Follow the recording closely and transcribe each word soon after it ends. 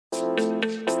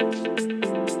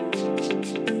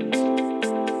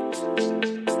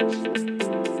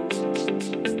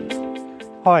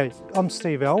Hi, I'm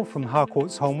Steve L from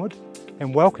Harcourts Holmwood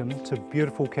and welcome to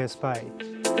beautiful Cass Bay.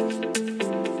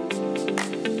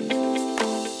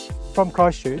 From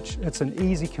Christchurch, it's an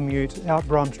easy commute out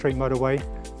Bram Street motorway,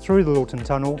 through the Lawton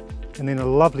Tunnel, and then a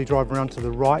lovely drive around to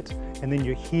the right, and then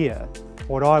you're here.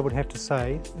 What I would have to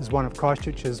say is one of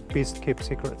Christchurch's best kept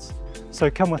secrets. So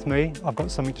come with me, I've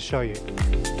got something to show you.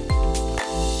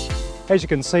 As you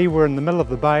can see, we're in the middle of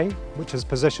the bay, which is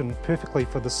positioned perfectly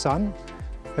for the sun.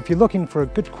 If you're looking for a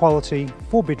good quality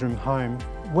 4-bedroom home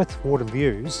with water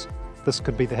views, this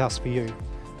could be the house for you.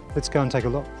 Let's go and take a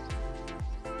look.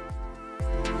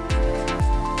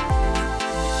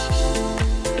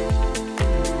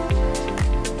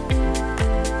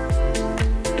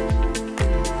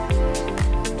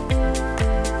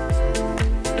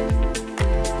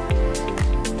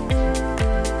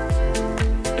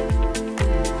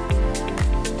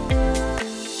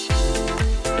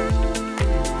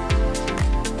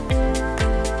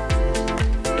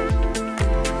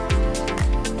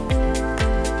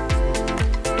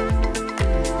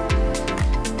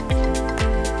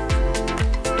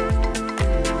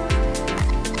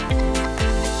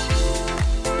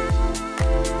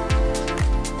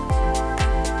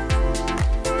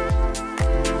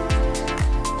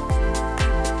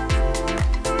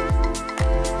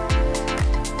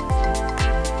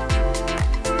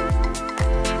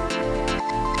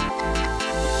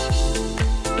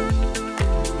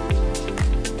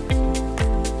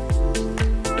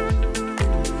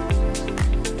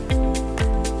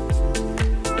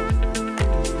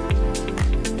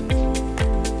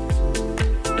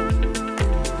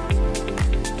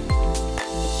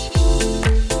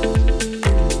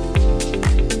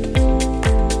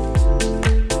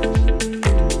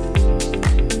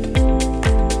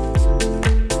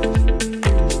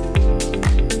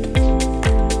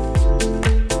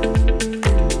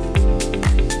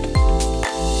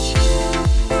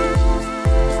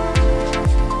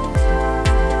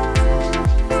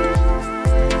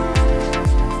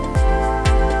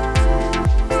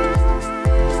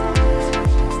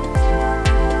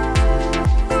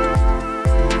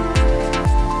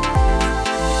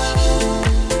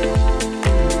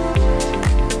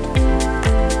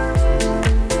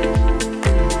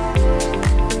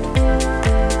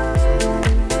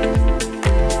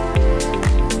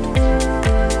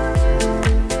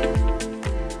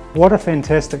 What a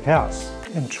fantastic house,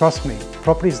 and trust me,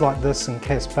 properties like this in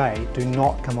Cass Bay do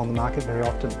not come on the market very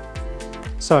often.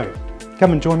 So,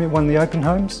 come and join me at one of the open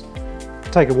homes,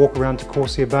 take a walk around to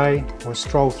Corsair Bay or a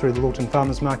stroll through the Lawton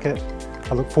Farmers Market.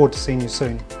 I look forward to seeing you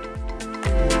soon.